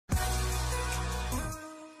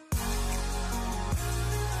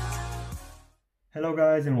Hello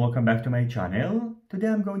guys and welcome back to my channel. Today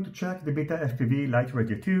I'm going to check the BetaFPV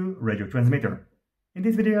LiteRadio 2 radio transmitter. In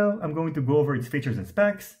this video I'm going to go over its features and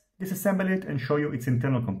specs, disassemble it and show you its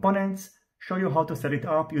internal components, show you how to set it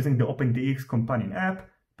up using the OpenTX Companion app,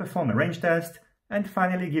 perform a range test, and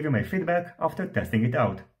finally give you my feedback after testing it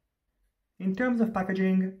out. In terms of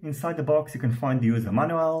packaging, inside the box you can find the user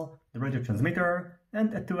manual, the radio transmitter,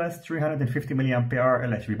 and a 2S 350 mAh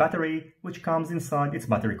LHV battery which comes inside its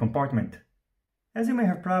battery compartment. As you may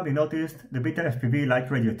have probably noticed, the BetaFPV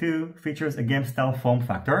LiteRadio 2 features a game-style form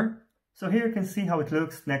factor. So here you can see how it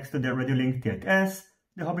looks next to the RadioLink T8S,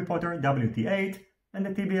 the Hobby Potter WT8, and the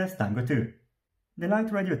TBS Tango 2. The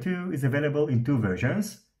LiteRadio 2 is available in two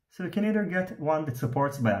versions, so you can either get one that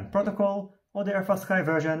supports Bayang protocol, or the Frsky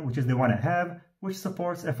version, which is the one I have, which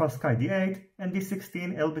supports Frsky D8 and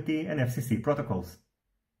D16 LBT and FCC protocols.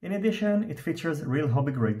 In addition, it features real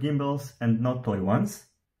hobby-grade gimbals and not toy ones.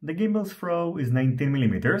 The gimbal's throw is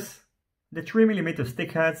 19mm. The 3mm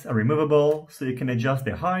stick heads are removable, so you can adjust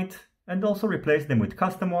their height and also replace them with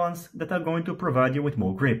custom ones that are going to provide you with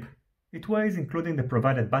more grip. It weighs, including the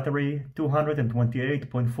provided battery,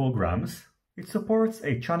 228.4 grams. It supports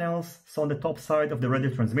 8 channels, so on the top side of the radio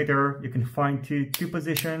transmitter you can find two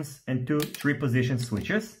 2-positions and two 3-position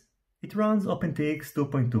switches. It runs OpenTX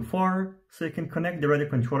 2.24, so you can connect the radio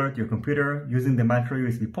controller to your computer using the micro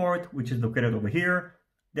USB port, which is located over here,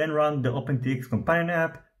 then run the OpenTX Companion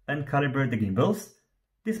app and calibrate the gimbals.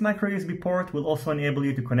 This micro USB port will also enable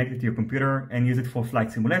you to connect it to your computer and use it for flight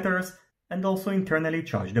simulators and also internally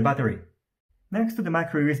charge the battery. Next to the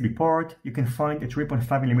micro USB port, you can find a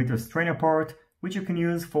 3.5mm strainer port which you can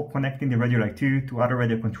use for connecting the Radio Lite 2 to other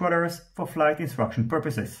radio controllers for flight instruction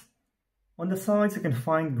purposes. On the sides you can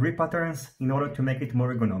find grip patterns in order to make it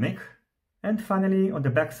more ergonomic. And finally, on the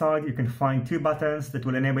back side, you can find two buttons that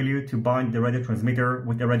will enable you to bind the radio transmitter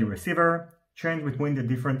with the radio receiver, change between the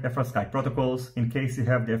different Frsky protocols in case you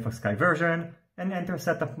have the Frsky version, and enter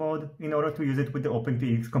setup mode in order to use it with the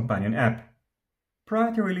OpenTX Companion app.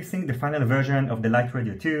 Prior to releasing the final version of the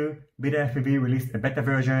LiteRadio 2, BetaFPV released a beta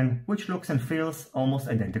version which looks and feels almost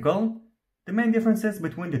identical. The main differences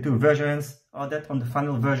between the two versions are that on the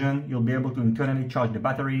final version you'll be able to internally charge the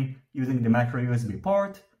battery using the micro USB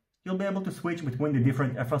port. You'll be able to switch between the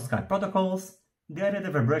different Frsky protocols. They added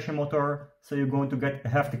a vibration motor, so you're going to get a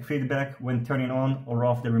haptic feedback when turning on or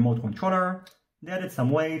off the remote controller. They added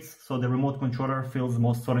some weights, so the remote controller feels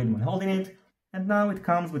more solid when holding it. And now it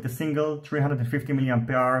comes with a single 350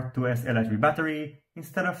 mAh 2S LHV battery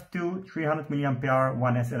instead of two 300 mAh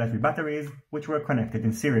 1S LHV batteries which were connected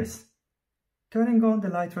in series. Turning on the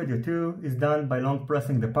LiteRadio 2 is done by long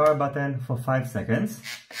pressing the power button for 5 seconds.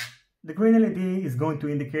 The green LED is going to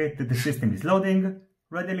indicate that the system is loading,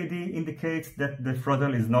 red LED indicates that the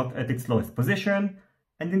throttle is not at its lowest position,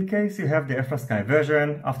 and in case you have the Frsky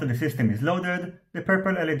version, after the system is loaded, the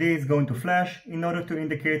purple LED is going to flash in order to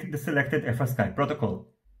indicate the selected Frsky protocol.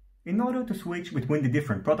 In order to switch between the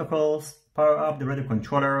different protocols, power up the radio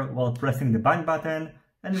controller while pressing the bind button,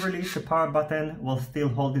 and release the power button while still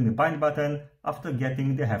holding the bind button after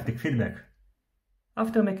getting the haptic feedback.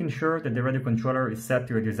 After making sure that the radio controller is set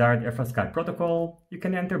to your desired Frsky protocol, you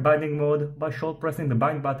can enter binding mode by short pressing the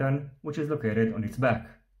bind button, which is located on its back.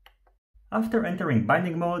 After entering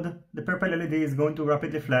binding mode, the purple LED is going to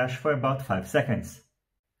rapidly flash for about 5 seconds.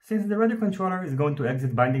 Since the radio controller is going to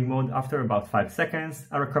exit binding mode after about 5 seconds,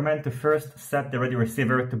 I recommend to first set the radio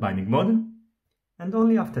receiver to binding mode, and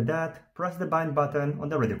only after that, press the bind button on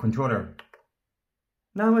the radio controller.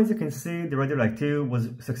 Now, as you can see, the Radio Lite 2 was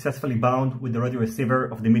successfully bound with the radio receiver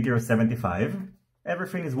of the Meteor 75.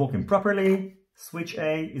 Everything is working properly. Switch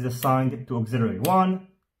A is assigned to auxiliary 1,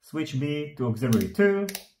 switch B to auxiliary 2,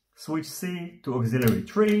 switch C to auxiliary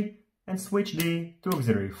 3, and switch D to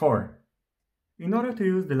auxiliary 4. In order to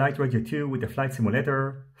use the LiteRadio 2 with a flight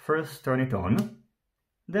simulator, first turn it on.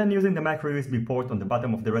 Then, using the micro USB port on the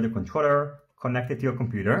bottom of the radio controller, connect it to your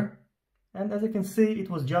computer. And as you can see, it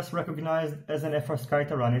was just recognized as an Frsky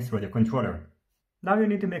Taranis radio controller. Now you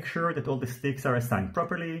need to make sure that all the sticks are assigned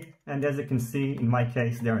properly, and as you can see, in my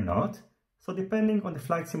case, they are not. So depending on the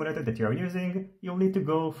flight simulator that you are using, you'll need to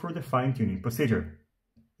go through the fine-tuning procedure.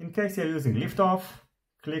 In case you're using liftoff,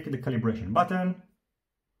 click the calibration button,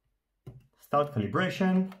 start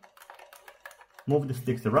calibration, move the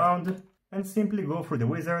sticks around, and simply go through the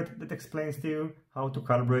wizard that explains to you how to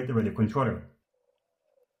calibrate the radio controller.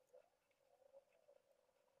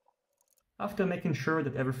 After making sure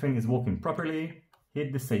that everything is working properly,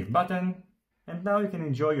 hit the save button, and now you can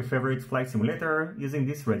enjoy your favorite flight simulator using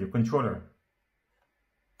this radio controller.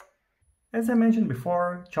 As I mentioned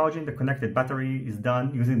before, charging the connected battery is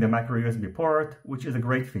done using the micro USB port, which is a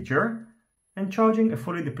great feature. and charging a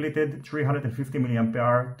fully depleted 350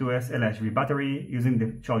 mAh 2S LHV battery using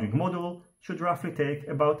the charging module should roughly take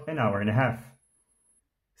about an hour and a half.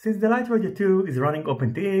 Since the LiteRadio 2 is running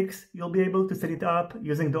OpenTX, you'll be able to set it up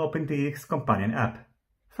using the OpenTX Companion app.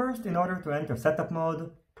 First, in order to enter setup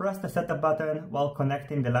mode, press the setup button while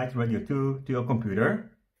connecting the LiteRadio 2 to your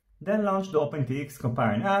computer. Then launch the OpenTX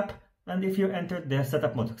Companion app, and if you entered the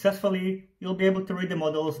setup mode successfully, you'll be able to read the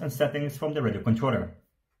models and settings from the radio controller.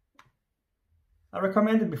 I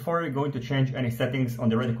recommend that before you're going to change any settings on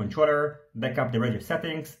the radio controller, back up the radio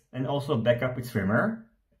settings and also back up its firmware.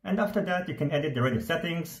 And after that, you can edit the radio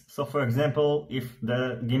settings. So for example, if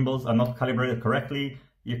the gimbals are not calibrated correctly,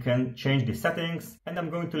 you can change the settings, and I'm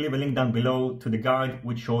going to leave a link down below to the guide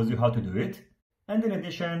which shows you how to do it. And in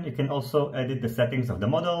addition, you can also edit the settings of the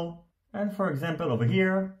model. And for example, over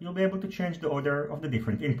here, you'll be able to change the order of the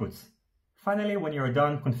different inputs. Finally, when you're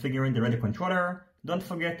done configuring the radio controller, don't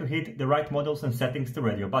forget to hit the right models and settings to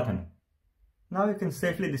radio button. Now you can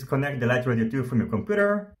safely disconnect the LiteRadio 2 from your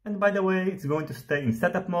computer, and by the way, it's going to stay in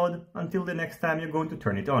setup mode until the next time you're going to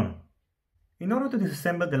turn it on. In order to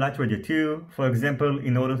disassemble the LiteRadio 2, for example,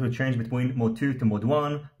 in order to change between mode 2 to mode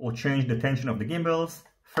 1 or change the tension of the gimbals,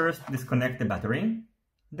 first disconnect the battery,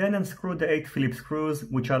 then unscrew the 8 Phillips screws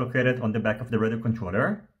which are located on the back of the radio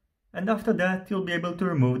controller, and after that you'll be able to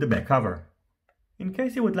remove the back cover. In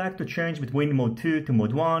case you would like to change between mode 2 to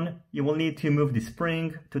mode 1, you will need to move the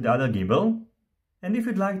spring to the other gimbal. And if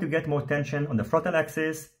you'd like to get more tension on the throttle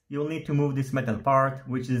axis, you'll need to move this metal part,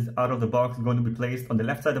 which is out of the box going to be placed on the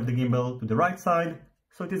left side of the gimbal to the right side,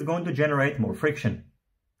 so it is going to generate more friction.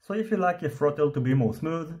 So if you like your throttle to be more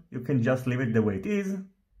smooth, you can just leave it the way it is.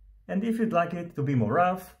 And if you'd like it to be more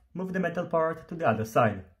rough, move the metal part to the other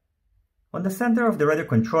side. On the center of the radio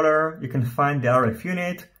controller, you can find the RF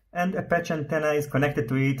unit, and a patch antenna is connected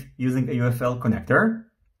to it using a UFL connector.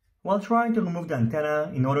 While trying to remove the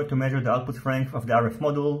antenna in order to measure the output strength of the RF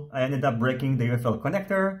module, I ended up breaking the UFL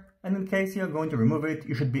connector, and in case you're going to remove it,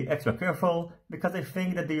 you should be extra careful, because I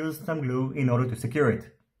think that they used some glue in order to secure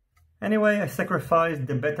it. Anyway, I sacrificed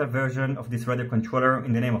the beta version of this radio controller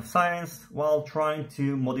in the name of science, while trying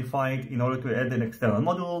to modify it in order to add an external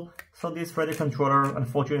module, so this radio controller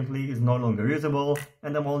unfortunately is no longer usable,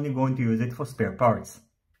 and I'm only going to use it for spare parts.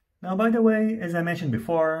 Now by the way, as I mentioned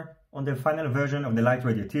before, on the final version of the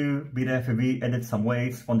LiteRadio 2, BetaFPV added some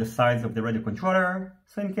weights on the sides of the radio controller,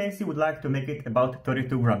 so in case you would like to make it about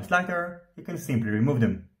 32 grams lighter, you can simply remove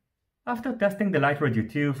them. After testing the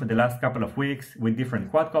LiteRadio 2 for the last couple of weeks with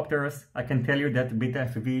different quadcopters, I can tell you that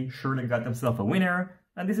BetaFPV surely got themselves a winner,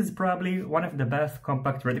 and this is probably one of the best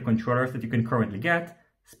compact radio controllers that you can currently get,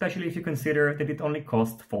 especially if you consider that it only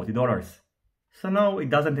costs $40. So no, it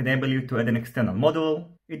doesn't enable you to add an external module,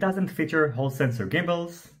 it doesn't feature Hall sensor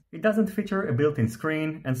gimbals, it doesn't feature a built-in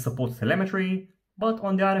screen and supports telemetry, but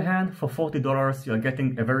on the other hand, for $40 you are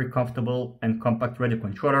getting a very comfortable and compact radio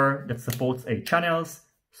controller that supports 8 channels,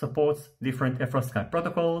 supports different Frsky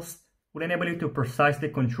protocols, will enable you to precisely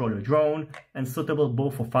control your drone, and suitable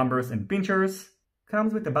both for thumbers and pinchers,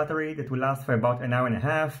 comes with a battery that will last for about an hour and a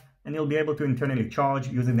half, and you'll be able to internally charge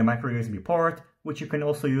using the micro USB port, which you can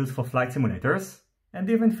also use for flight simulators, and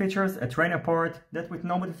even features a trainer port that with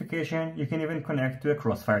no modification you can even connect to a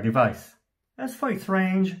Crossfire device. As for its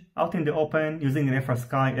range, out in the open using an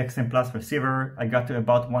Frsky XM Plus receiver I got to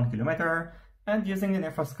about 1 km, and using an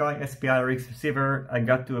Frsky SPI-RX receiver I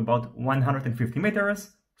got to about 150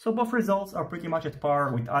 meters, so both results are pretty much at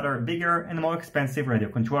par with other bigger and more expensive radio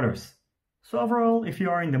controllers. So overall, if you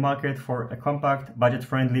are in the market for a compact,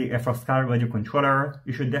 budget-friendly Frsky radio controller,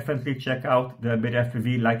 you should definitely check out the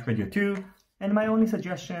BetaFPV LiteRadio 2, and my only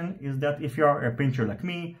suggestion is that if you are a pincher like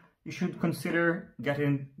me, you should consider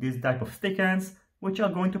getting this type of stick hands, which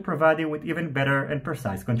are going to provide you with even better and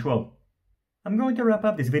precise control. I'm going to wrap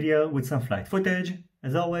up this video with some flight footage.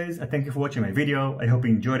 As always, I thank you for watching my video, I hope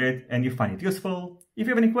you enjoyed it and you find it useful. If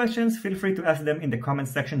you have any questions, feel free to ask them in the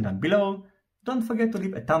comments section down below. Don't forget to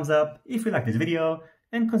leave a thumbs up if you like this video,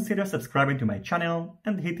 and consider subscribing to my channel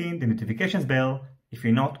and hitting the notifications bell if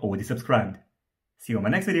you're not already subscribed. See you on my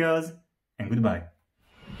next videos, and goodbye.